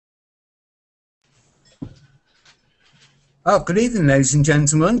Oh, good evening, ladies and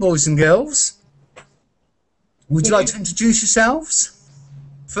gentlemen, boys and girls. Would you like to introduce yourselves?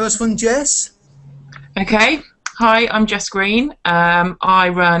 First one, Jess. Okay. Hi, I'm Jess Green. I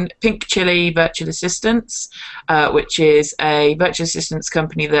run Pink Chili Virtual Assistants, which is a virtual assistants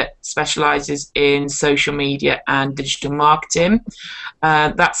company that specialises in social media and digital marketing.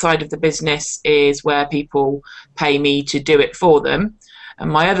 That side of the business is where people pay me to do it for them.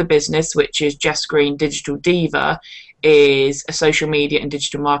 And my other business, which is Jess Green Digital Diva, is a social media and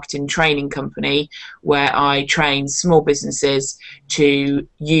digital marketing training company where I train small businesses to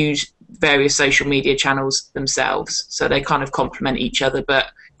use various social media channels themselves. So they kind of complement each other but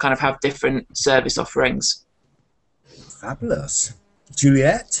kind of have different service offerings. Fabulous.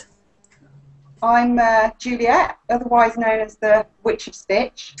 Juliet? I'm Juliet, otherwise known as the Witch of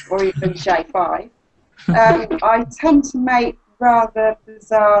Stitch, or even J5. I tend to make rather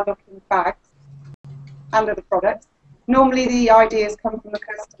bizarre looking bags and other products. Normally the ideas come from the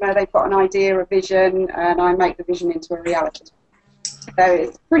customer, they've got an idea, a vision, and I make the vision into a reality. So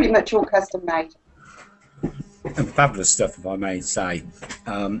it's pretty much all custom made. And fabulous stuff, if I may say.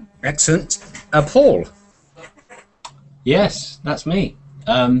 Excellent. Paul? Yes, that's me.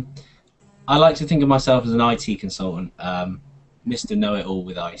 I like to think of myself as an IT consultant, Mr. Know-It-All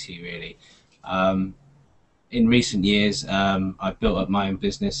with IT, really. In recent years, I've built up my own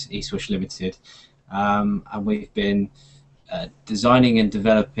business, Eastwish Limited, and we've been designing and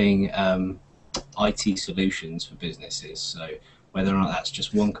developing IT solutions for businesses. So whether or not that's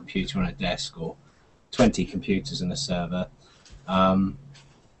just one computer on a desk or 20 computers and a server.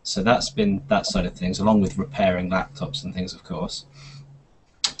 So that's been that side of things, along with repairing laptops and things, of course.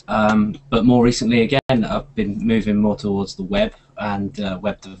 But more recently, again, I've been moving more towards the web and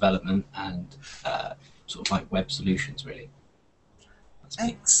web development and sort of like web solutions, really.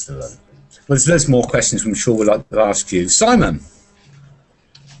 Excellent. Well, there's more questions I'm sure we'd like to ask you. Simon?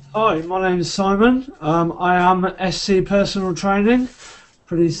 Hi, my name is Simon. I am SC Personal Training.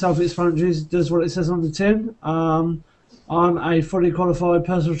 Pretty self-explanatory, does what it says on the tin. I'm a fully qualified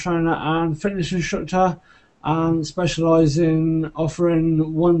personal trainer and fitness instructor, and specialise in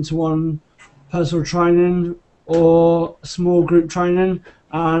offering one-to-one personal training or small group training.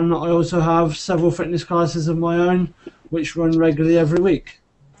 And I also have several fitness classes of my own, which run regularly every week.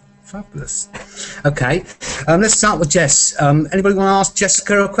 Fabulous. Okay, let's start with Jess. Anybody want to ask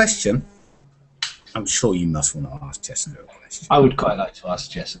Jessica a question? I'm sure you must want to ask Jessica a question. I would quite like to ask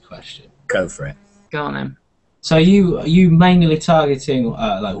Jess a question. Go for it. Go on then. So are you mainly targeting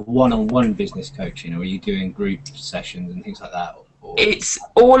like one-on-one business coaching, or are you doing group sessions and things like that? It's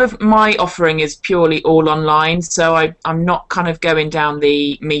all of my offering is purely all online, so I'm not kind of going down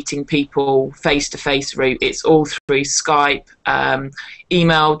the meeting people face-to-face route. It's all through Skype,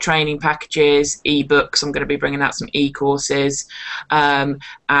 email training packages, ebooks. I'm going to be bringing out some e-courses, and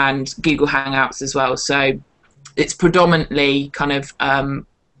Google Hangouts as well. So it's predominantly kind of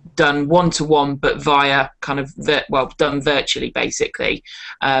done one-to-one, but via kind of done virtually, basically.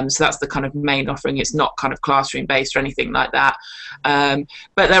 So that's the kind of main offering. It's not kind of classroom based or anything like that,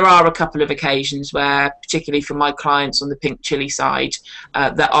 but there are a couple of occasions where, particularly for my clients on the Pink Chili side,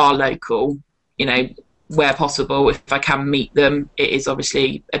 that are local, you know, where possible, if I can meet them, it is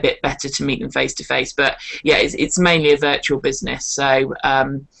obviously a bit better to meet them face to face. But yeah, it's mainly a virtual business, so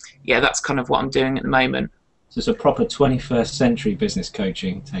yeah, that's kind of what I'm doing at the moment. So it's a proper 21st century business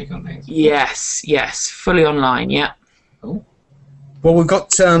coaching take on things. Yes, yes, fully online, yeah. Cool. Well, we've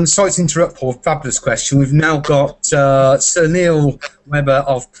got, sorry to interrupt, Paul, fabulous question. We've now got Sir Neil Webber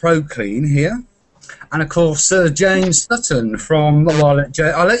of ProClean here. And of course, Sir James Sutton from, well,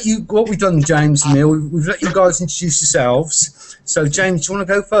 I'll let you, what we've done, James and Neil, we've let you guys introduce yourselves. So James, do you want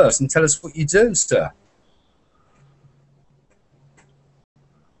to go first and tell us what you do, sir?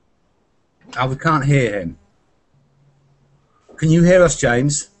 Oh, we can't hear him. Can you hear us,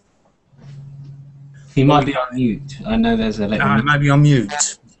 James? He might be on mute. I know there's a... maybe on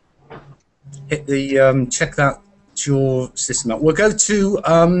mute. Hit the, check that your system out. We'll go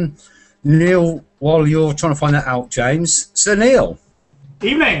to Neil while you're trying to find that out, James. So, Neil.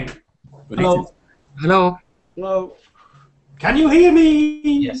 Evening. Hello. Hello. Hello. Can you hear me?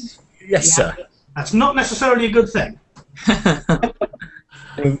 Yes. Yes, sir. That's not necessarily a good thing.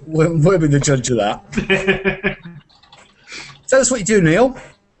 We'll be the judge of that. Tell us what you do, Neil.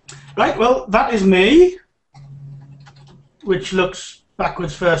 Right, well, that is me, which looks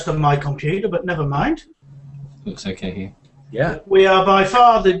backwards first on my computer, but never mind. Looks okay here. Yeah. We are by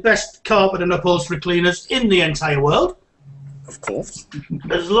far the best carpet and upholstery cleaners in the entire world. Of course.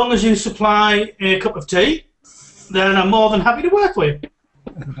 As long as you supply a cup of tea, then I'm more than happy to work with you.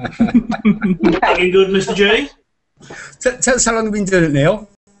 Looking good, Mr. G? Tell us how long you've been doing it, Neil.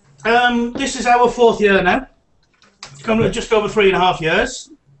 This is our 4th year now. Coming to just over 3.5 years.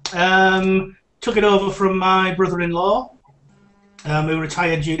 Took it over from my brother-in-law, who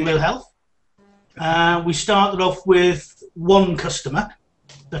retired due to ill health. We started off with 1 customer.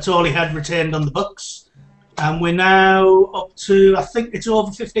 That's all he had retained on the books. And we're now up to, I think it's over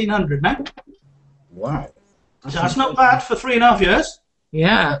 1,500 now. Wow. So that's not bad for 3.5 years.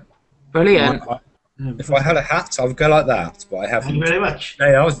 Yeah, brilliant. If I had a hat, I would go like that, but I haven't. Thank you very much.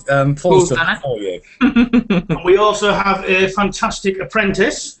 Hey, I was paused for you. And we also have a fantastic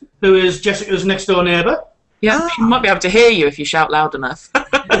apprentice who is Jessica's next door neighbour. Yeah, she might be able to hear you if you shout loud enough.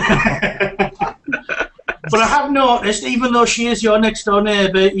 But I have noticed, even though she is your next door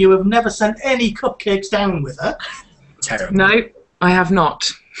neighbour, you have never sent any cupcakes down with her. Terrible. No, I have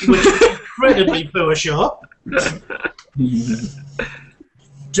not. Which is incredibly poor show.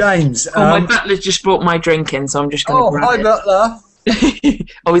 James. My butler's just brought my drink in, so I'm just going to grab hi, it. Butler.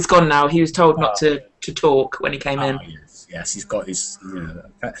 Oh, he's gone now. He was told not to talk when he came in. Yes, he's got his.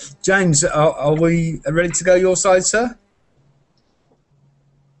 Okay. James, are we ready to go your side, sir?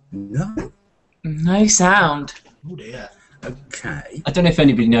 No. No sound. Oh dear. Okay. I don't know if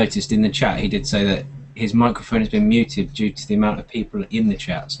anybody noticed in the chat. He did say that his microphone has been muted due to the amount of people in the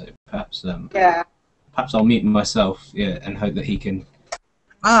chat. So perhaps, perhaps I'll mute myself, and hope that he can.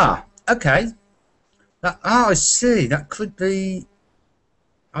 Okay. I see. That could be.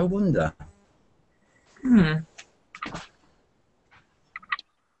 I wonder.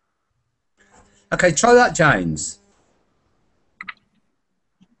 Okay, try that, James.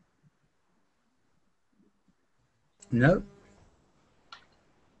 No.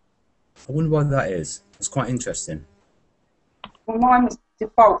 I wonder why that is. It's quite interesting. Well, mine was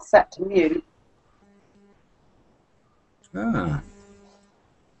default set to mute.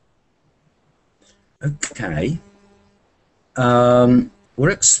 Okay.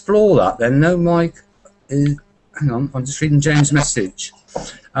 We'll explore that then. No mic is. Hang on, I'm just reading James' message.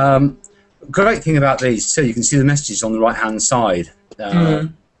 Great thing about these too, you can see the messages on the right hand side.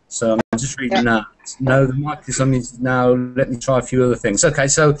 So I'm just reading that. No, the mic is on now. Let me try a few other things. Okay,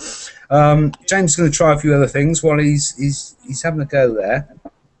 so James is going to try a few other things while he's having a go there.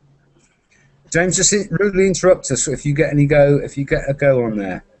 James, just rudely interrupt us if you get a go on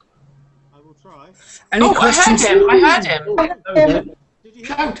there. I will try. Any questions? I heard him. Did you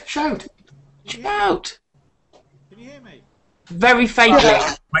shout? Shout. Can you hear me? Very faintly.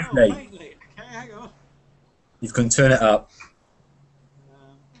 Faintly. Okay, hang on. You can turn it up.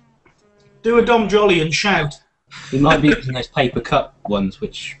 Do a Dom Jolly and shout. He might be using those paper cut ones,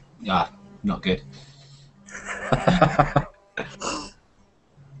 which not good.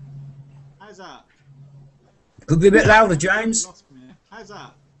 How's that? Could be a bit louder, James. How's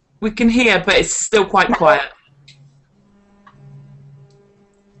that? We can hear, but it's still quite quiet.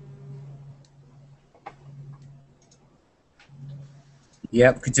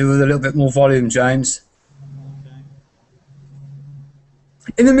 Yep, could do with a little bit more volume, James.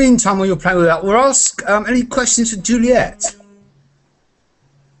 In the meantime, while you're playing with that, we'll ask any questions for Juliet.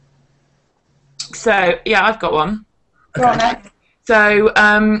 So, yeah, I've got one. Okay. So,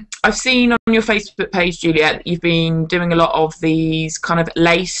 I've seen on your Facebook page, Juliet, that you've been doing a lot of these kind of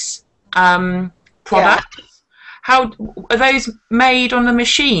lace products. Yeah. How are those made on the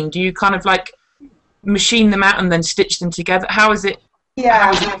machine? Do you kind of like machine them out and then stitch them together? How is it? Yeah.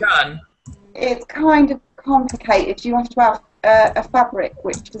 How is it done? It's kind of complicated. You have to have a fabric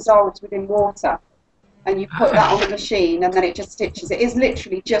which dissolves within water, and you put that on the machine, and then it just stitches. It is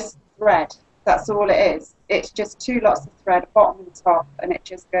literally just thread. That's all it is. It's just 2 lots of thread, bottom and top, and it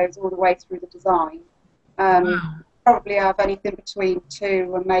just goes all the way through the design. Probably have anything between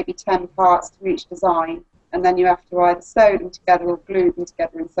 2 and maybe 10 parts to each design, and then you have to either sew them together or glue them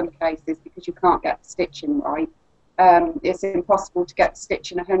together in some cases because you can't get the stitching right. It's impossible to get the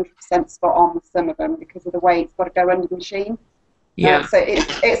stitching 100% spot on with some of them because of the way it's got to go under the machine. Yeah. So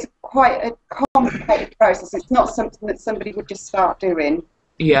it's quite a complicated process. It's not something that somebody would just start doing.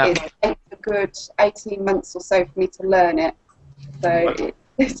 Yeah. It takes a good 18 months or so for me to learn it. So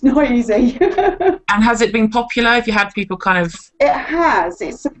it's not easy. And has it been popular? Have you had people kind of... It has.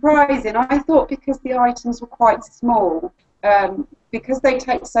 It's surprising. I thought because the items were quite small, because they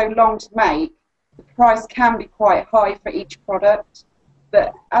take so long to make, the price can be quite high for each product.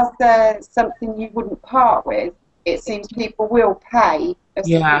 But as they're something you wouldn't part with, it seems people will pay a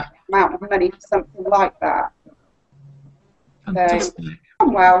significant amount of money for something like that. Fantastic. So,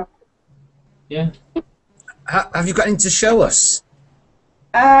 well. Yeah. Have you got anything to show us?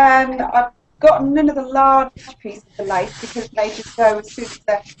 I've got none of the large pieces of lace because they just go as soon as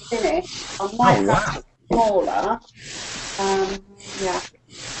they're finished. I might have smaller. Yeah.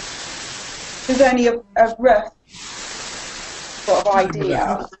 There's only a rough sort of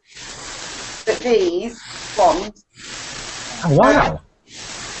idea that these ones. Oh, wow.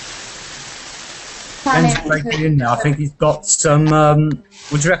 Planning Ben's breaking in now. I think he's got some.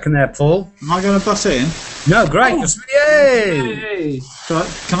 What do you reckon there, Paul? Am I going to butt in? No, great. Yay! Hey.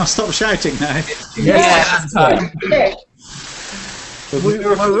 Can I stop shouting now? Yeah.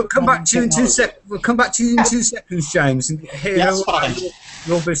 We'll come back to you in 2 seconds. We'll come back to you in 2 seconds, James, and hear That's fine.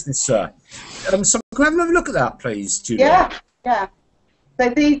 your business, sir. So can I have another look at that, please, Julia? Yeah. So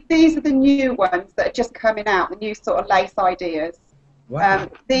these are the new ones that are just coming out, the new sort of lace ideas. Wow.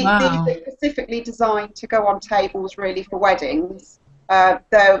 These are specifically designed to go on tables really for weddings.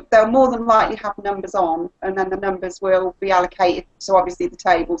 They'll more than likely have numbers on, and then the numbers will be allocated to obviously the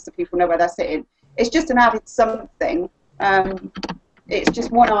tables so people know where they're sitting. It's just an added something. It's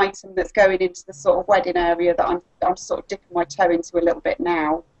just one item that's going into the sort of wedding area that I'm sort of dipping my toe into a little bit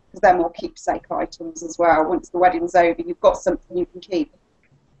now, because they're more keepsake items as well. Once the wedding's over, you've got something you can keep.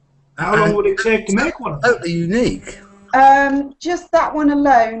 How long would it take to make one? Totally unique. Just that one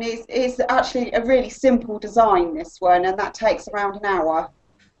alone is actually a really simple design, this one, and that takes around an hour.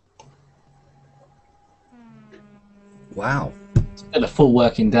 Wow. It's been a full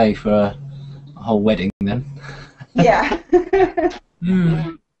working day for a whole wedding then. Yeah.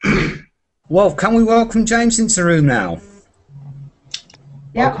 Well, can we welcome James into the room now?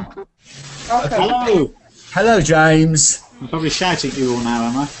 Yep. Okay. Hello. Hello, James. I'm probably shouting at you all now,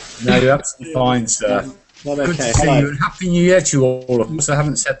 am I? No, you're absolutely fine, sir. Well, Good okay. to see Hello. you, and Happy New Year to you all. Of course, I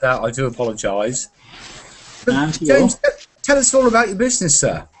haven't said that. I do apologise. And to you James, all. tell us all about your business,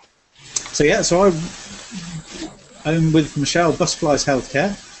 sir. So I own with Michelle Butterflies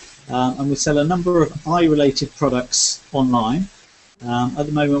Healthcare, and we sell a number of eye-related products online. At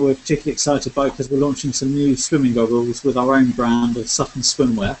the moment, we're particularly excited because we're launching some new swimming goggles with our own brand of Sutton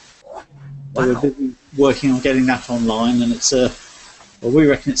Swimwear. So we're busy working on getting that online, and we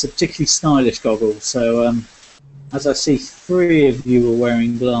reckon it's a particularly stylish goggle. So as I see, 3 of you are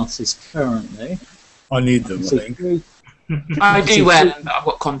wearing glasses currently. I need them, I So think. 3 I do wear them, but I've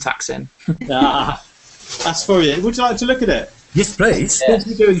got contacts in. That's for you. Would you like to look at it? Yes, please. We're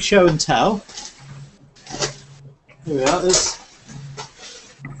doing show and tell. Here we are. This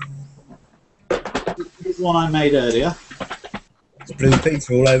is one I made earlier. It's Blue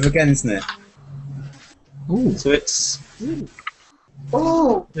Peter all over again, isn't it? Ooh. So it's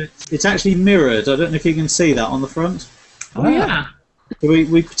Oh, actually mirrored. I don't know if you can see that on the front. Oh yeah. So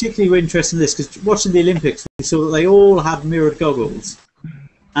we particularly were interested in this because watching the Olympics, we saw that they all had mirrored goggles,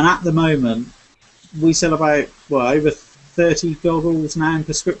 and at the moment we sell about over 30 goggles now in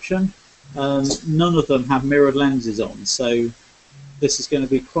prescription. None of them have mirrored lenses on, so this is going to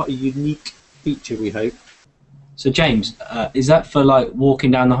be quite a unique feature, we hope. So James, is that for like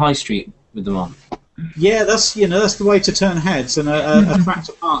walking down the high street with them on? Yeah, that's the way to turn heads and attract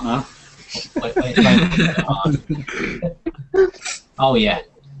a partner. Wait. Oh yeah.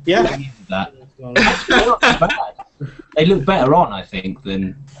 Yeah, That. They're not too bad. They look better on, I think,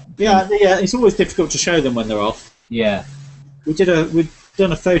 than. yeah. It's always difficult to show them when they're off. Yeah. We've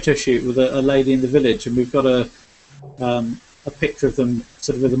done a photo shoot with a lady in the village, and we've got a picture of them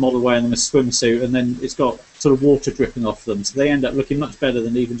sort of with a model wearing them a swimsuit, and then it's got sort of water dripping off them, so they end up looking much better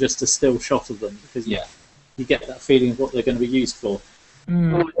than even just a still shot of them, because you get that feeling of what they're going to be used for. We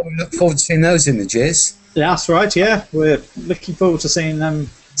look forward to seeing those images. Yeah, that's right. Yeah, we're looking forward to seeing them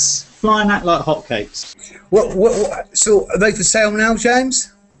flying out like hotcakes. So are they for sale now,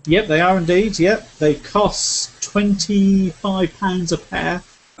 James? Yep, they are indeed. Yep, they cost £25 a pair.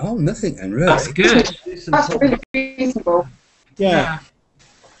 Oh, nothing then, really. That's good. that's really reasonable. Yeah,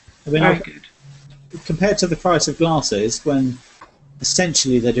 I mean, Very good. compared to the price of glasses, when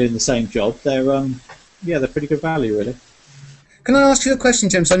essentially they're doing the same job, they're pretty good value, really. Can I ask you a question,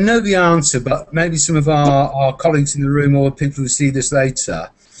 James? I know the answer, but maybe some of our colleagues in the room or people who see this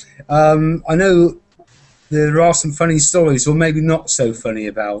later. I know there are some funny stories, or maybe not so funny,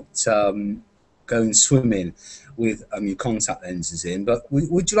 about going swimming with your contact lenses in, but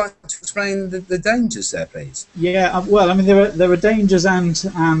would you like to explain the dangers there, please? Yeah, well, I mean, there are dangers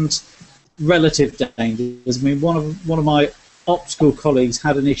and relative dangers. I mean, one of my optical colleagues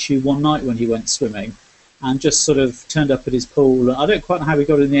had an issue one night when he went swimming, and just sort of turned up at his pool. I don't quite know how he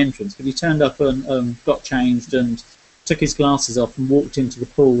got in the entrance, but he turned up and got changed and took his glasses off and walked into the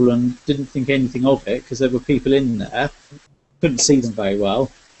pool and didn't think anything of it because there were people in there. Couldn't see them very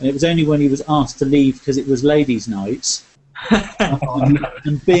well. And it was only when he was asked to leave because it was ladies' night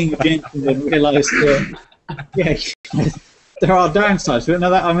and being a gentleman realised that, there are downsides. But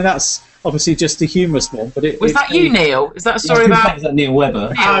no, I mean that's obviously just a humorous one. But Was that you, Neil? Is that a story about? Is that Neil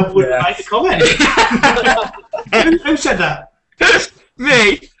Webber? I wouldn't like to comment. Who said that?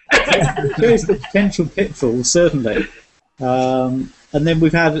 Me. There's the potential pitfalls, certainly. And then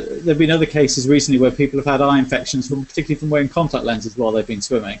there've been other cases recently where people have had eye infections, particularly from wearing contact lenses while they've been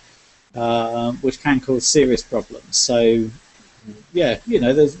swimming, which can cause serious problems. So, yeah,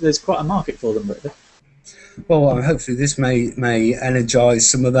 there's quite a market for them, really. Well, hopefully this may energise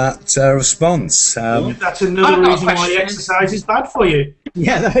some of that response. That's another reason why exercise is bad for you.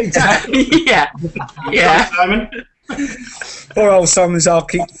 Yeah, exactly. yeah. Simon. Poor old Simon's our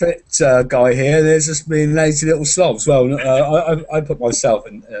keep fit guy here. There's just been lazy little slobs. Well, I put myself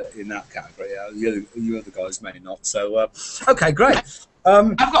in that category. You other guys may not. So, okay, great.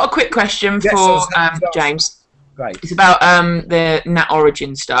 I've got a quick question for James. Great. It's about the Nat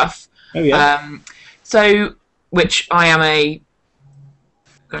Origin stuff. Oh yeah. So, which I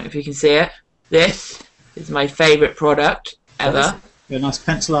don't know if you can see it. This is my favourite product ever. A nice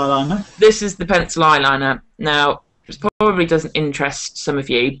pencil eyeliner. This is the pencil eyeliner. Now, it probably doesn't interest some of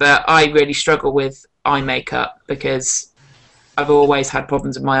you, but I really struggle with eye makeup because I've always had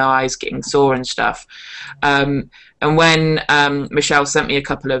problems with my eyes getting sore and stuff. And when Michelle sent me a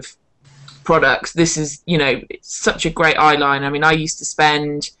couple of products, this is, it's such a great eyeliner. I mean, I used to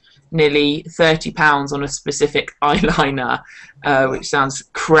spend nearly £30 on a specific eyeliner, which sounds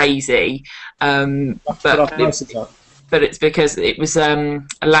crazy. But it's because it was a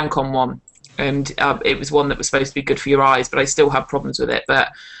Lancome one, and it was one that was supposed to be good for your eyes, but I still have problems with it.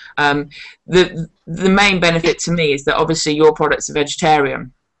 But the main benefit to me is that obviously your products are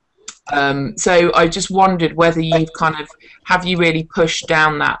vegetarian. So I just wondered whether you've have you really pushed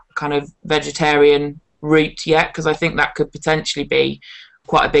down that kind of vegetarian route yet? Because I think that could potentially be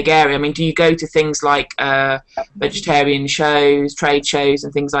quite a big area. I mean, do you go to things like vegetarian shows, trade shows,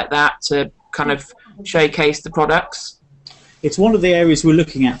 and things like that to kind of showcase the products? It's one of the areas we're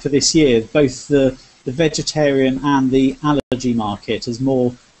looking at for this year, both the vegetarian and the allergy market as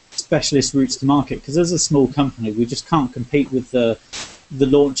more specialist routes to market, because as a small company we just can't compete with the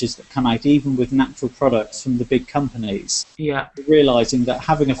launches that come out, even with natural products from the big companies. Yeah. We're realising that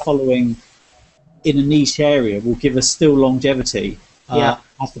having a following in a niche area will give us still longevity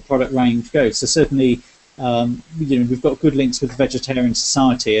as the product range goes. So certainly we've got good links with the Vegetarian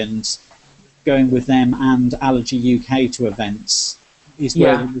Society, and going with them and Allergy UK to events is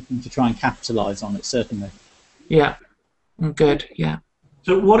where we're looking to try and capitalise on it, certainly. Yeah, good, yeah.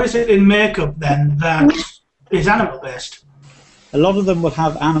 So what is it in makeup then that is animal based? A lot of them will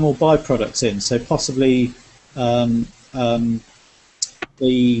have animal byproducts in, so possibly the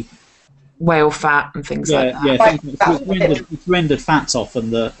whale fat and things like that. Yeah, it's rendered fats often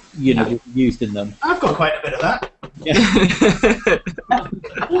that will be used in them. I've got quite a bit of that. Yeah.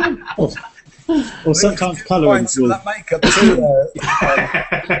 Or sometimes colourings will.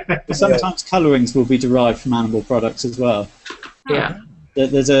 Sometimes colourings will be derived from animal products as well. Yeah.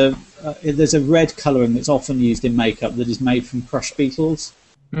 There's a red colouring that's often used in makeup that is made from crushed beetles.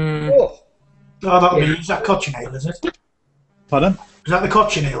 Mm. Oh, is that cochineal, is it? Pardon? Is that the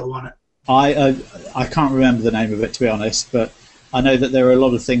cochineal one? I can't remember the name of it, to be honest, but I know that there are a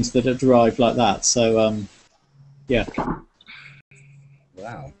lot of things that are derived like that. So yeah.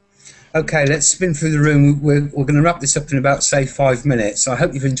 Wow. Okay, let's spin through the room. We're going to wrap this up in about, say, 5 minutes. I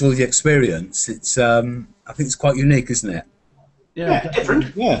hope you've enjoyed the experience. It's I think it's quite unique, isn't it? Yeah,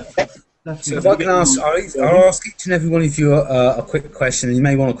 different. Yeah. So if I can ask, I'll ask each and every one of you a quick question, and you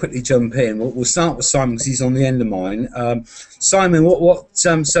may want to quickly jump in. We'll start with Simon because he's on the end of mine. Simon,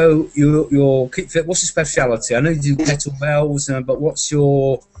 so your keep fit. What's your speciality? I know you do kettlebells, but what's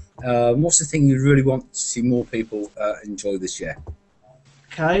the thing you really want to see more people enjoy this year?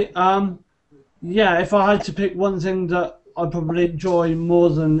 Okay. If I had to pick one thing that I probably enjoy more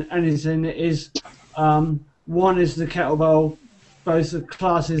than anything, it is one is the kettlebell, both the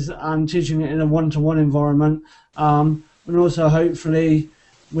classes and teaching it in a one-to-one environment, and also hopefully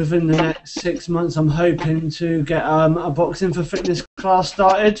within the next 6 months I'm hoping to get a boxing for fitness class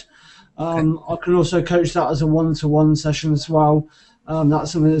started. I can also coach that as a one-to-one session as well.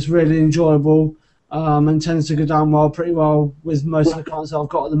 That's something that's really enjoyable and tends to go down pretty well with most of the clients that I've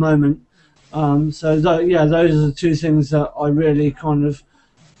got at the moment. Those are the two things that I really kind of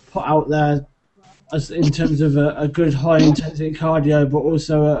put out there as in terms of a good high-intensity cardio, but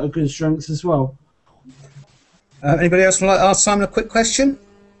also a good strength as well. Anybody else want to ask Simon a quick question?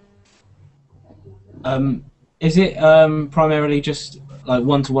 Is it primarily just like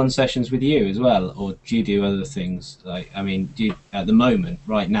one-to-one sessions with you as well, or do you do other things? Like, I mean, do you, at the moment,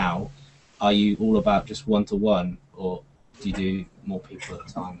 right now, are you all about just one-to-one, or do you do more people at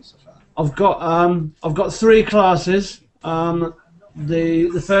a time and stuff like that? I've got 3 classes.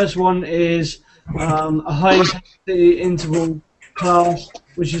 The first one is a high intensity interval class,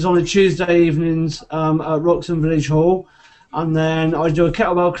 which is on a Tuesday evenings at Roxham Village Hall, and then I do a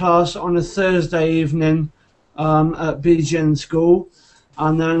kettlebell class on a Thursday evening at BGN School,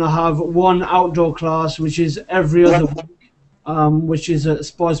 and then I have one outdoor class which is every other week, which is at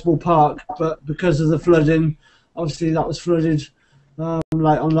Spiceball Park, but because of the flooding, obviously that was flooded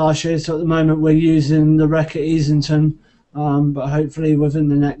late on last year, so at the moment we're using the Wreck at Easington, but hopefully within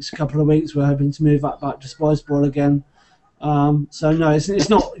the next couple of weeks we're hoping to move that back to Spiceball again. So no, it's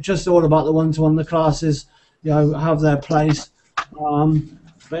not just all about the one-to-one. The classes, have their place,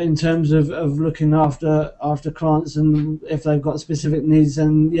 but in terms of looking after clients and if they've got specific needs,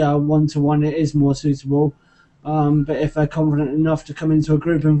 then one-to-one it is more suitable. But if they're confident enough to come into a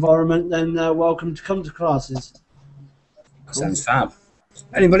group environment, then they're welcome to come to classes. Cool. Sounds fab.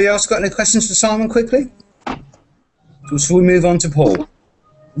 Anybody else got any questions for Simon quickly? Before we move on to Paul,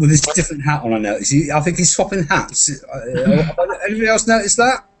 with his different hat on, I notice. I think he's swapping hats. Anybody else notice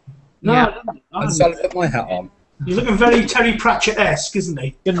that? No, Yeah. I decided to put my hat on. He's looking very Terry Pratchett-esque, isn't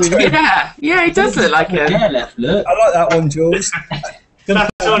he? Yeah, he does look like him. Yeah, left, look. I like that one, Jules.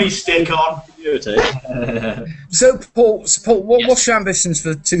 That's Tony's stick on. So, Paul, what's your ambitions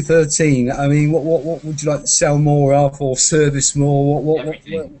for 2013? I mean, what would you like to sell more of or service more? Where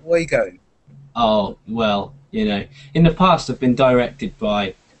are you going? Oh, well, in the past I've been directed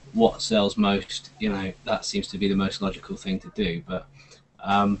by what sells most. That seems to be the most logical thing to do. But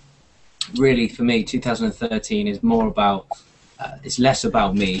really, for me, 2013 is more about, it's less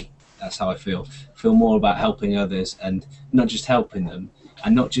about me. That's how I feel. I feel more about helping others, and not just helping them,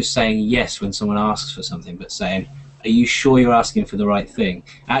 and not just saying yes when someone asks for something, but saying, are you sure you're asking for the right thing?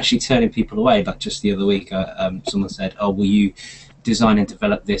 Actually turning people away. Like just the other week, someone said, oh, will you design and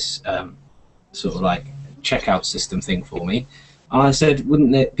develop this sort of like checkout system thing for me? And I said,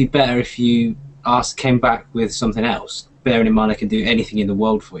 wouldn't it be better if you came back with something else? Bearing in mind I can do anything in the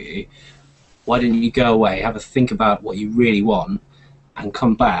world for you. Why don't you go away, have a think about what you really want, and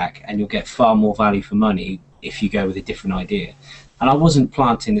come back, and you'll get far more value for money if you go with a different idea. And I wasn't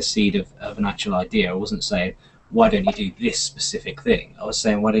planting the seed of an actual idea. I wasn't saying, why don't you do this specific thing? I was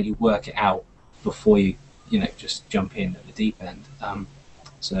saying, why don't you work it out before you just jump in at the deep end?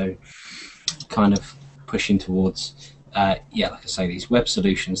 So kind of pushing towards, like I say, these web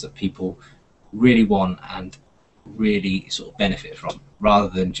solutions that people really want and really sort of benefit from, rather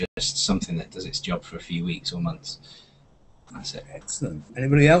than just something that does its job for a few weeks or months. That's it. Excellent.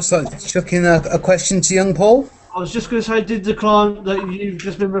 Anybody else like to chuck in a question to young Paul? I was just going to say, did the client that you've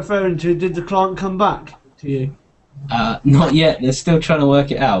just been referring to, did the client come back to you? Not yet. They're still trying to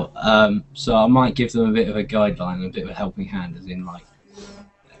work it out. So I might give them a bit of a guideline, a bit of a helping hand, as in like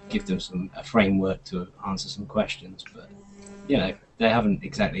give them a framework to answer some questions. But they haven't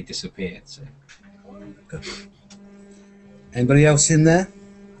exactly disappeared. So. Anybody else in there?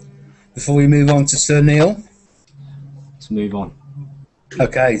 Before we move on to Sir Neil. Let's move on.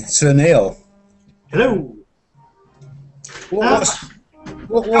 Okay, Sir Neil. Hello. What's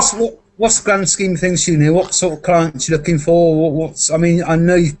the grand scheme of things, you Neil? What sort of clients you looking for? I mean, I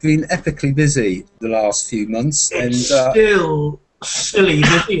know you've been epically busy the last few months, It's and still silly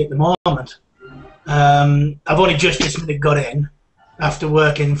busy at the moment. I've only just this minute got in after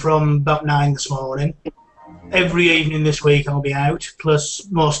working from about 9 this morning. Every evening this week I'll be out, plus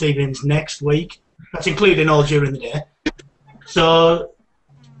most evenings next week. That's including all during the day. So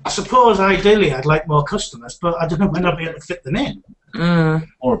I suppose ideally I'd like more customers, but I don't know when I'll be able to fit them in.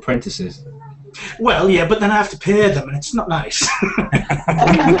 Or apprentices. Well, yeah, but then I have to pay them, and it's not nice.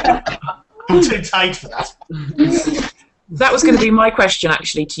 I'm too tight for that. That was going to be my question,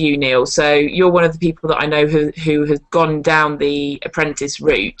 actually, to you, Neil. So you're one of the people that I know who has gone down the apprentice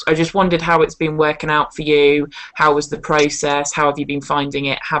route. I just wondered how it's been working out for you. How was the process? How have you been finding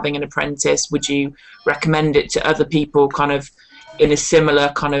it, having an apprentice? Would you recommend it to other people kind of in a similar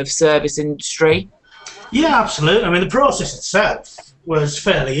kind of service industry? Yeah, absolutely. I mean, the process itself was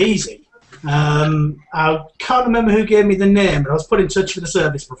fairly easy. I can't remember who gave me the name, but I was put in touch with a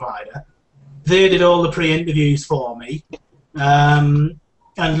service provider. They did all the pre-interviews for me, and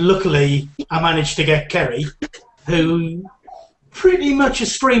luckily I managed to get Kerry, who pretty much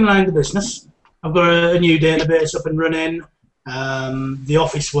has streamlined the business. I've got a new database up and running. The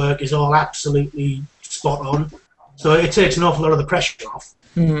office work is all absolutely spot on, so it takes an awful lot of the pressure off.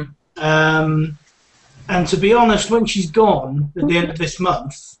 Mm-hmm. And to be honest, when she's gone at the end of this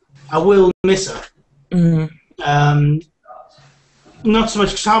month, I will miss her. Mm-hmm. Not so much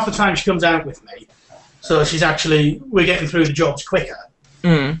because half the time she comes out with me, So we're getting through the jobs quicker.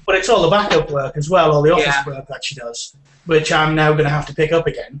 Mm. But it's all the backup work as well, all the office Yeah. work that she does, which I'm now going to have to pick up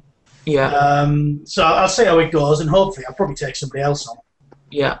again. Yeah. So I'll see how it goes, and hopefully I'll probably take somebody else on.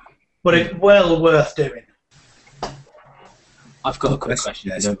 Yeah. But it's well worth doing. I've got a quick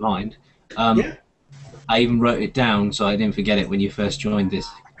question, if you don't mind. Yeah. I even wrote it down so I didn't forget it when you first joined this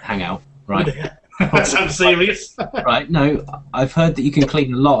hangout. Right. Oh dear. That sounds serious. Right. No, I've heard that you can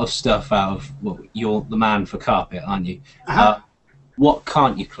clean a lot of stuff out of. Well, you're the man for carpet, aren't you? Uh-huh. What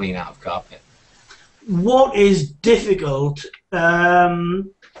can't you clean out of carpet? What is difficult?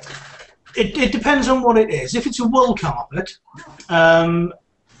 It depends on what it is. If it's a wool carpet,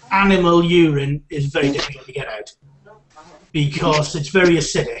 animal urine is very difficult to get out because it's very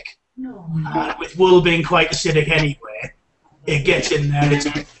acidic. With wool being quite acidic anyway, it gets in there,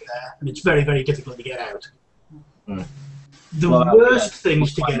 and it's very, very difficult to get out. Right. The worst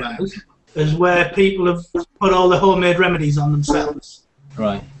things to get out is where people have put all the homemade remedies on themselves.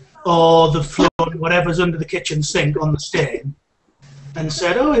 Right. Or they've thrown whatever's under the kitchen sink on the stain and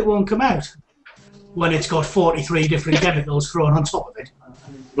said, oh, it won't come out, when it's got 43 different chemicals thrown on top of it.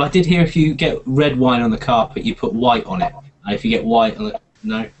 Well, I did hear if you get red wine on the carpet, you put white on it. And if you get white on the...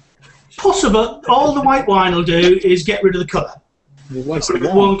 No? Possible. All the white wine will do is get rid of the colour. It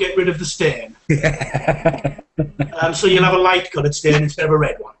won't get rid of the stain. So you'll have a light coloured stain instead of a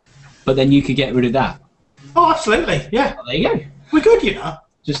red one. But then you could get rid of that. Oh, absolutely, yeah. Well, there you go. We're good, you know.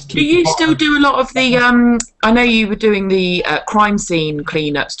 Just Do you still do a lot of the? I know you were doing the crime scene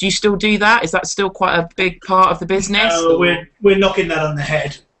cleanups. Do you still do that? Is that still quite a big part of the business? No, we're knocking that on the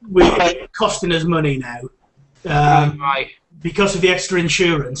head. We're costing us money now. Right. Because of the extra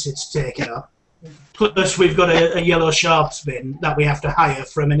insurance it's taken up. Plus, we've got a yellow sharps bin that we have to hire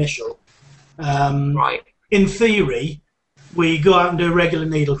from Initial. Right. In theory, we go out and do regular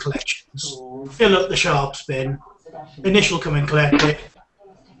needle collections, fill up the sharps bin, Initial come and collect it,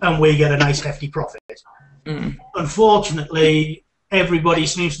 and we get a nice hefty profit. Mm. Unfortunately, everybody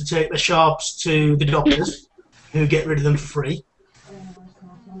seems to take the sharps to the doctors, who get rid of them for free,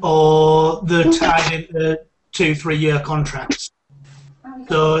 or they're tied into 2-3 year contracts.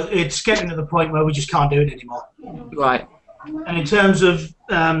 So it's getting to the point where we just can't do it anymore. Right. And in terms of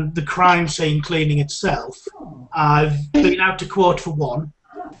the crime scene cleaning itself, I've been out to court for one,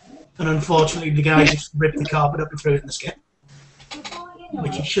 and unfortunately the guy just ripped the carpet up and threw it in the skip,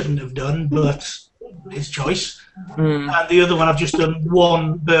 which he shouldn't have done, but his choice. Mm. And the other one, I've just done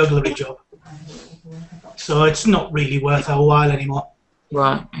one burglary job. So it's not really worth our while anymore.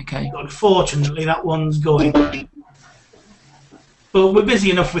 Right. Okay. Unfortunately, that one's going. But we're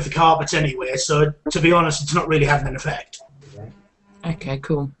busy enough with the carpets anyway, so to be honest, it's not really having an effect. Okay.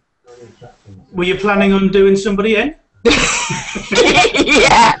 Cool. Were you planning on doing somebody in?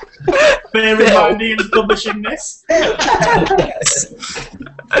 Yeah. Bear in mind Ian's publishing this.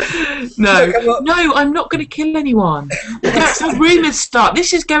 No, I'm not going to kill anyone. That's how rumours start.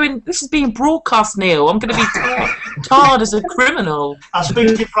 This is being broadcast, Neil. I'm going to be tarred as a criminal. I'll speak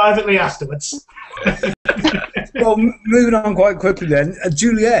to you privately afterwards. Well, moving on quite quickly then,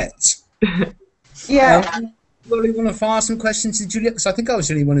 Juliet. Yeah. Well, you want to fire some questions to Juliet? Because I think I was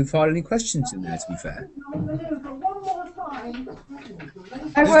the only one who fired any questions in there, to be fair. I You've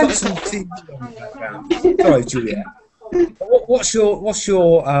got won't- some TV on the background. Sorry, Juliet. What's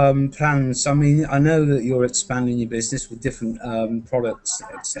your plans? I mean, I know that you're expanding your business with different products,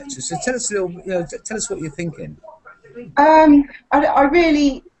 etc. So tell us a little, tell us what you're thinking.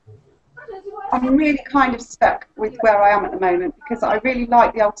 I'm really kind of stuck with where I am at the moment because I really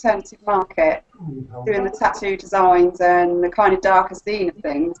like the alternative market, doing the tattoo designs and the kind of darker scene of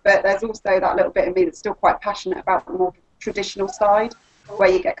things, but there's also that little bit of me that's still quite passionate about the more traditional side, where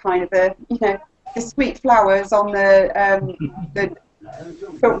you get kind of the sweet flowers on the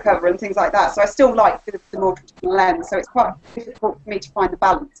quilt cover and things like that. So I still like the more traditional lens, so it's quite difficult for me to find the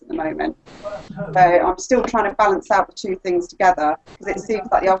balance at the moment. So I'm still trying to balance out the two things together because it seems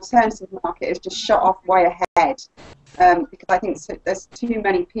like the alternative market is just shot off way ahead, because I think there's too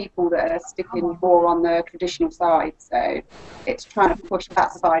many people that are sticking more on the traditional side, so it's trying to push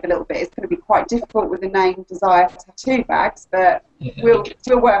that side a little bit. It's going to be quite difficult with the name Desire Tattoo Bags, but we'll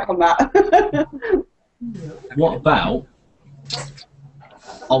work on that. What about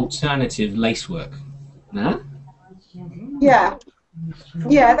alternative lacework? No? Yeah,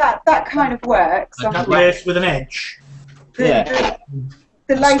 that kind of works. That lace with an edge. Yeah.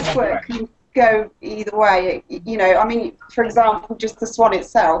 The lace work can go either way. I mean, for example, just the swan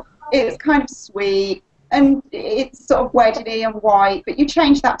itself, it's kind of sweet and it's sort of weddedy and white, but you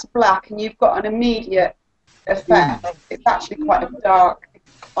change that to black and you've got an immediate effect. It's actually quite a dark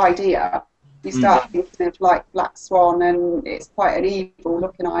idea. you start thinking of like Black Swan, and it's quite an evil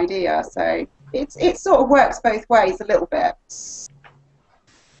looking idea. So it sort of works both ways a little bit.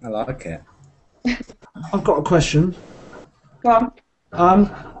 I like it. I've got a question. Go on.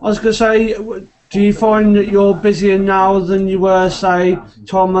 I was going to say, do you find that you're busier now than you were, say,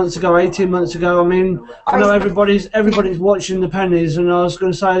 12 months ago, 18 months ago? I mean, I know everybody's watching the pennies, and I was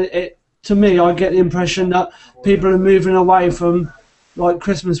going to say, to me, I get the impression that people are moving away from, like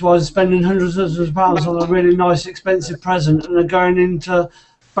Christmas-wise, spending hundreds of pounds on a really nice, expensive present, and are going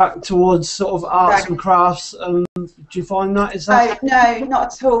back towards sort of arts and crafts. And do you find that? Is that? No,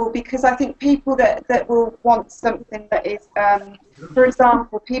 not at all. Because I think people that will want something that is, for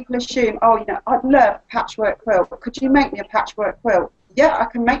example, people assume, oh, you know, I'd love a patchwork quilt, but could you make me a patchwork quilt? Yeah, I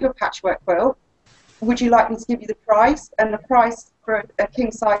can make you a patchwork quilt. Would you like me to give you the price? And the price for a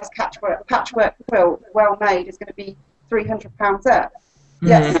king-size patchwork quilt, well made, is going to be £300 up.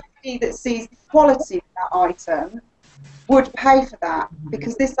 Yes, somebody that sees the quality of that item would pay for that,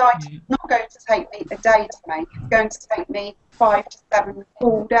 because this item is not going to take me a day to make. It's going to take me 5 to 7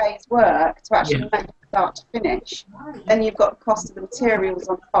 full days' work to actually make it start to finish. Then you've got the cost of the materials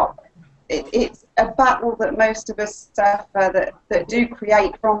on top. It's a battle that most of us suffer that do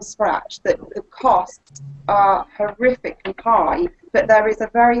create from scratch, that the costs are horrifically high, but there is a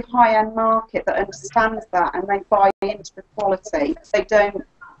very high-end market that understands that, and they buy into the quality. They don't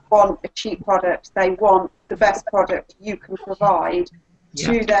want a cheap product, they want the best product you can provide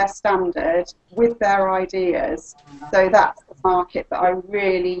to their standard with their ideas. So that's the market that I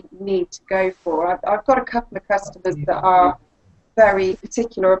really need to go for. I've got a couple of customers that are very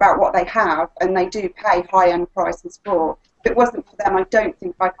particular about what they have, and they do pay high-end prices for. If it wasn't for them, I don't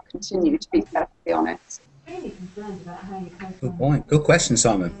think I could continue, to be perfectly honest. Good point. Good question,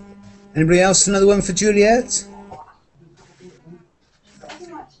 Simon. Anybody else? Another one for Juliet?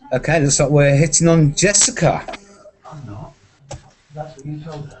 Okay, looks like we're hitting on Jessica.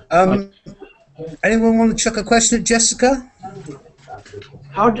 Anyone want to chuck a question at Jessica?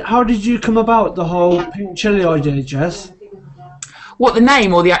 How did you come about the whole pink chili idea, Jess? What, the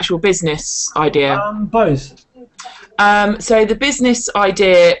name or the actual business idea? Both. So the business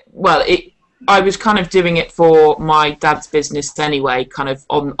idea, well, I was kind of doing it for my dad's business anyway, kind of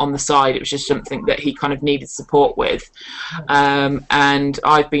on the side. It was just something that he kind of needed support with. And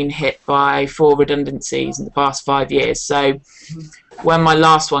I've been hit by 4 redundancies in the past 5 years. So when my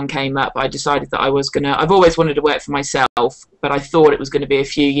last one came up, I decided that I was going to, I've always wanted to work for myself, but I thought it was going to be a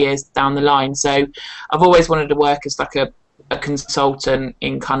few years down the line. So I've always wanted to work as like a consultant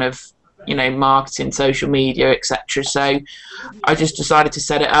in kind of, you know, marketing, social media, etc. So I just decided to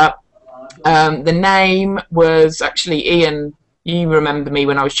set it up. The name was actually, Ian, you remember me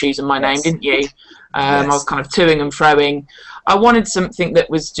when I was choosing my name, didn't you? I was kind of toing and froing. I wanted something that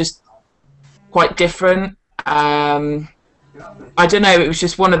was just quite different. I don't know, it was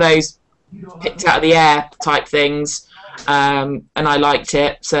just one of those picked out of the air type things, and I liked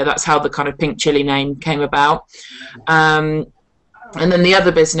it, so that's how the kind of pink chili name came about. And then the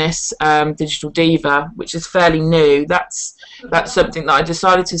other business, Digital Diva, which is fairly new, that's something that I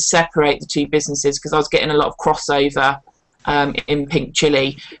decided to separate the two businesses because I was getting a lot of crossover in Pink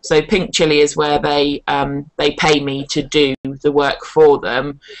Chili. So Pink Chili is where they pay me to do the work for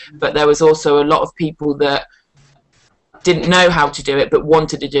them, but there was also a lot of people that didn't know how to do it but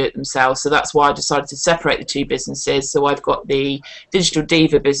wanted to do it themselves, so that's why I decided to separate the two businesses. So I've got the Digital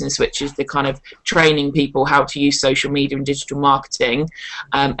Diva business, which is the kind of training people how to use social media and digital marketing,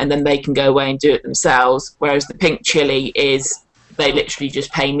 and then they can go away and do it themselves, whereas the Pink Chili is they literally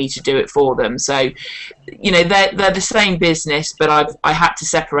just pay me to do it for them. So, you know, they're the same business, but I had to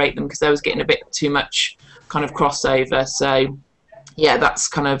separate them because I was getting a bit too much kind of crossover. So yeah, that's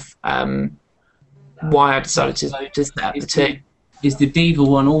kind of why I decided to set up the two. Is the Diva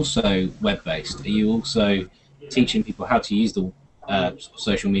one also web-based? Are you also teaching people how to use the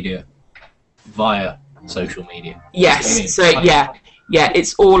social media via social media? Yes. So yeah,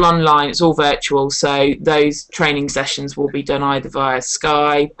 it's all online. It's all virtual. So those training sessions will be done either via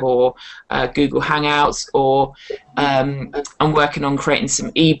Skype or Google Hangouts, or I'm working on creating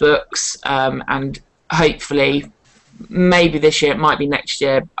some ebooks, and hopefully, maybe this year, it might be next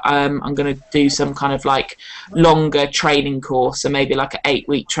year, I'm going to do some kind of like longer training course, so maybe like an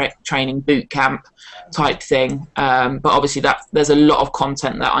 8-week training boot camp type thing. But obviously there's a lot of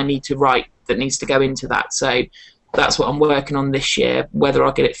content that I need to write that needs to go into that. So that's what I'm working on this year. Whether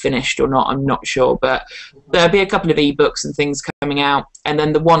I'll get it finished or not, I'm not sure. But there'll be a couple of ebooks and things coming out. And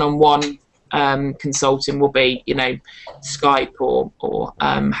then the one-on-one consulting will be, you know, Skype or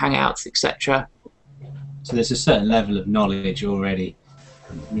Hangouts, etc. So there's a certain level of knowledge already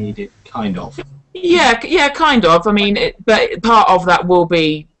needed, kind of. Yeah, kind of. I mean, but part of that will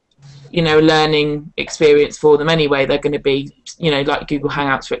be, you know, learning experience for them anyway. They're going to be, you know, like Google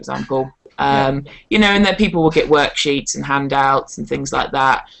Hangouts, for example. You know, and then people will get worksheets and handouts and things like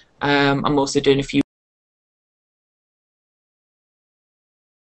that. I'm also doing a few.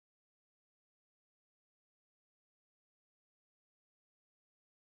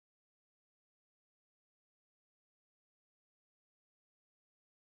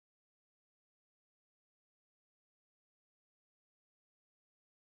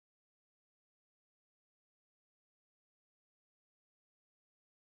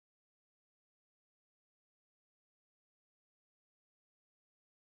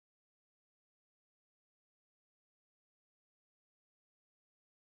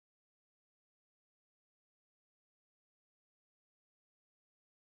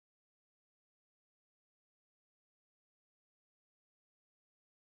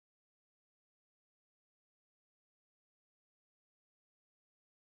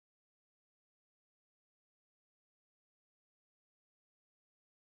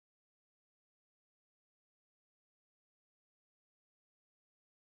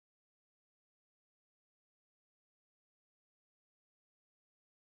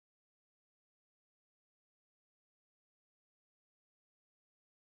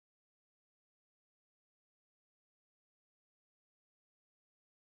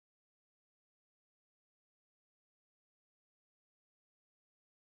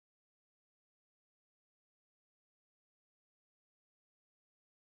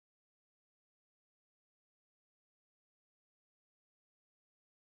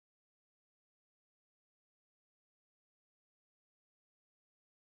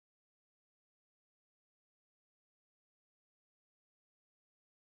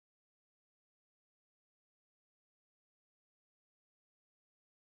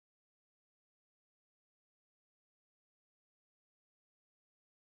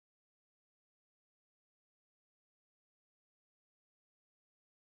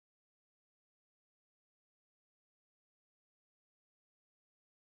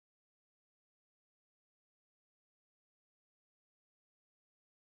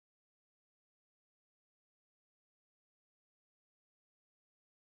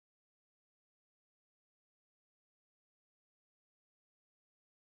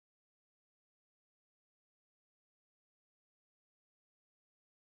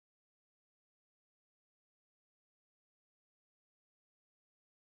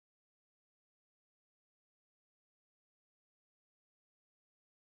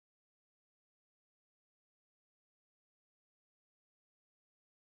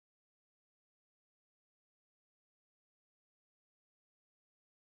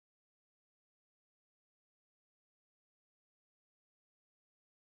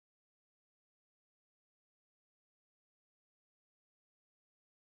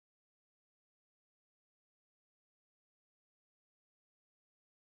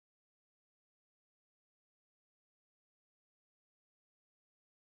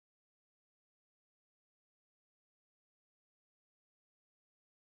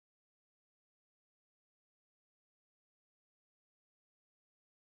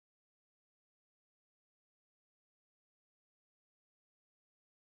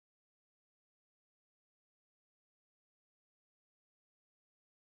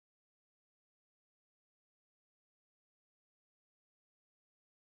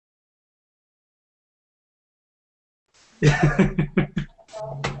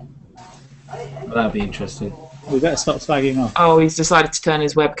 Well, that'd be interesting. We better stop slagging off. Oh, he's decided to turn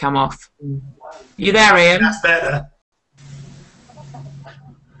his webcam off. You there, Ian? That's better.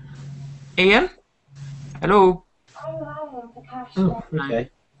 Ian? Hello? Oh, okay.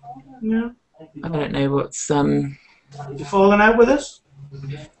 Yeah. I don't know what's You falling out with us?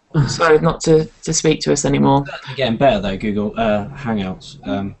 sorry not to speak to us anymore. They're getting better though, Google Hangouts.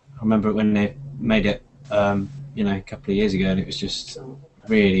 I remember when they made it, you know, a couple of years ago, and it was just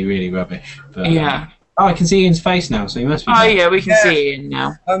really, really rubbish. But, Yeah. oh, I can see Ian's face now, so he must be. Oh back. yeah, we can Yeah. see Ian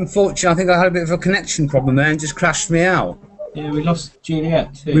now. Unfortunately, I think I had a bit of a connection problem there and just crashed me out. Yeah, we lost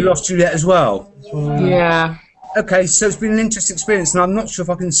Juliet too. We lost Juliet as well. Yeah. Okay, so it's been an interesting experience, and I'm not sure if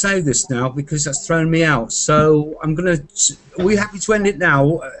I can say this now because that's thrown me out. So I'm gonna. Are we happy to end it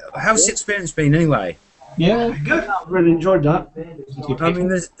now? How's the experience been anyway? Yeah, Good. I really enjoyed that. I mean,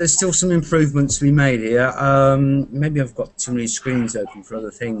 there's still some improvements to be made here. Maybe I've got too many screens open for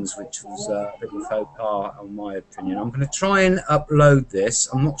other things, which was a bit of a faux pas, in my opinion. I'm going to try and upload this.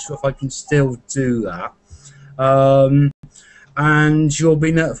 I'm not sure if I can still do that. and you'll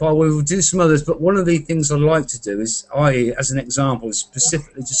be notified. We will do some others, but one of the things I'd like to do is, as an example, is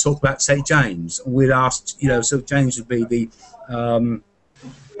specifically to talk about St James. We'd ask, so James would be the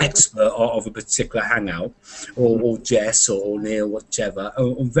expert of a particular hangout, or Jess or Neil, whichever,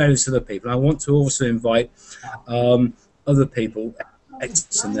 or various other people. I want to also invite other people,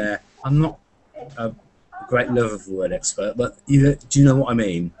 experts in there. I'm not a great lover of the word expert, but do you know what I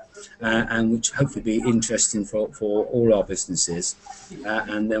mean? And which hopefully be interesting for all our businesses,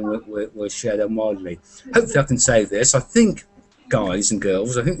 and then we'll share them widely. Hopefully I can say this. I think, guys and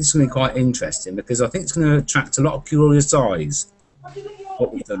girls, I think this is going to be quite interesting, because I think it's going to attract a lot of curious eyes,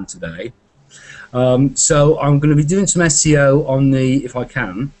 what we've done today. So I'm going to be doing some SEO on the, if I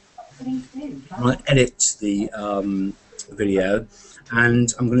can, I edit the video,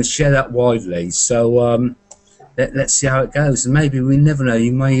 and I'm going to share that widely. So let's see how it goes, and maybe, we never know,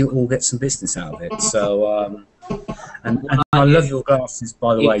 you may all get some business out of it. So and I love your glasses,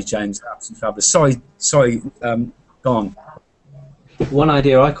 by the way, James. Absolutely fabulous. Sorry, go on. One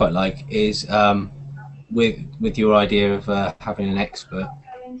idea I quite like is with your idea of having an expert,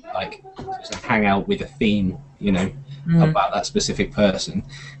 like just hang out with a theme, about that specific person.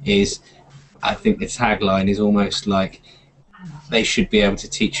 Is, I think the tagline is almost like, they should be able to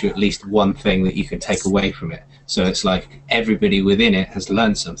teach you at least one thing that you can take away from it. So it's like everybody within it has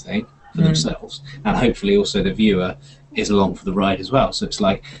learned something for themselves, and hopefully also the viewer is along for the ride as well. So it's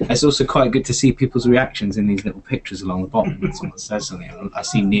like, it's also quite good to see people's reactions in these little pictures along the bottom when someone says something. I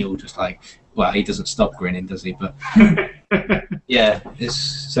see Neil just like, well, he doesn't stop grinning, does he? But yeah,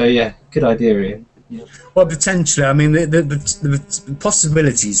 good idea, Ian. Yeah. Well, potentially, I mean, the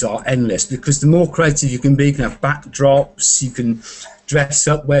possibilities are endless, because the more creative you can be, you can have backdrops, you can dress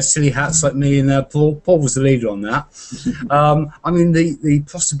up, wear silly hats like me, and Paul was the leader on that. I mean, the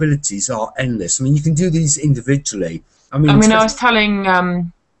possibilities are endless. I mean, you can do these individually. I was telling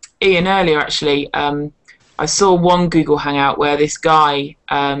Ian earlier, actually, I saw one Google Hangout where this guy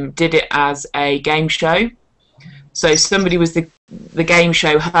did it as a game show. So somebody was the game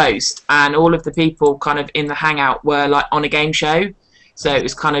show host, and all of the people kind of in the hangout were like on a game show. So it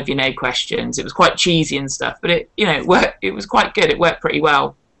was kind of, questions. It was quite cheesy and stuff, but it worked. It was quite good. It worked pretty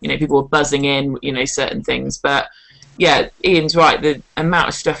well. People were buzzing in, certain things. But yeah, Ian's right. The amount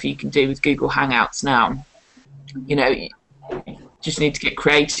of stuff you can do with Google Hangouts now, you just need to get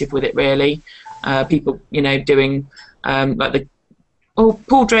creative with it, really. People, doing like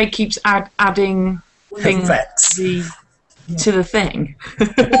Paul Drake keeps adding things to the thing.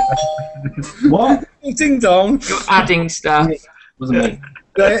 What? Ding dong. You're adding stuff. Wasn't me.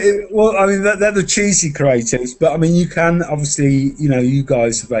 Well, I mean, they're the cheesy creatives, but I mean, you can obviously, you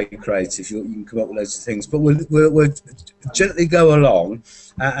guys are very creative. You can come up with loads of things, but we'll gently go along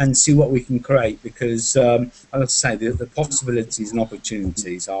and see what we can create, because, as I say, the possibilities and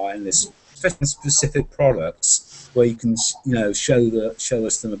opportunities are endless, especially in specific products where you can, show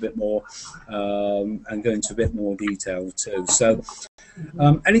us them a bit more and go into a bit more detail too. So,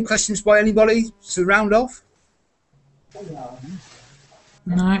 any questions by anybody to round off?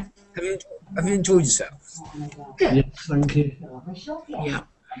 No. Have you enjoyed yourself? Yes, thank you. Yeah.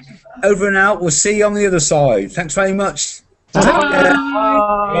 Over and out. We'll see you on the other side. Thanks very much. Bye.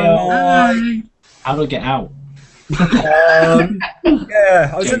 Bye. How do I get out?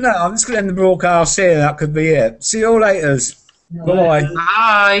 Yeah, I don't know. I'm just going to end the broadcast here. That could be it. See you all later. Bye.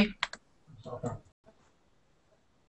 Bye.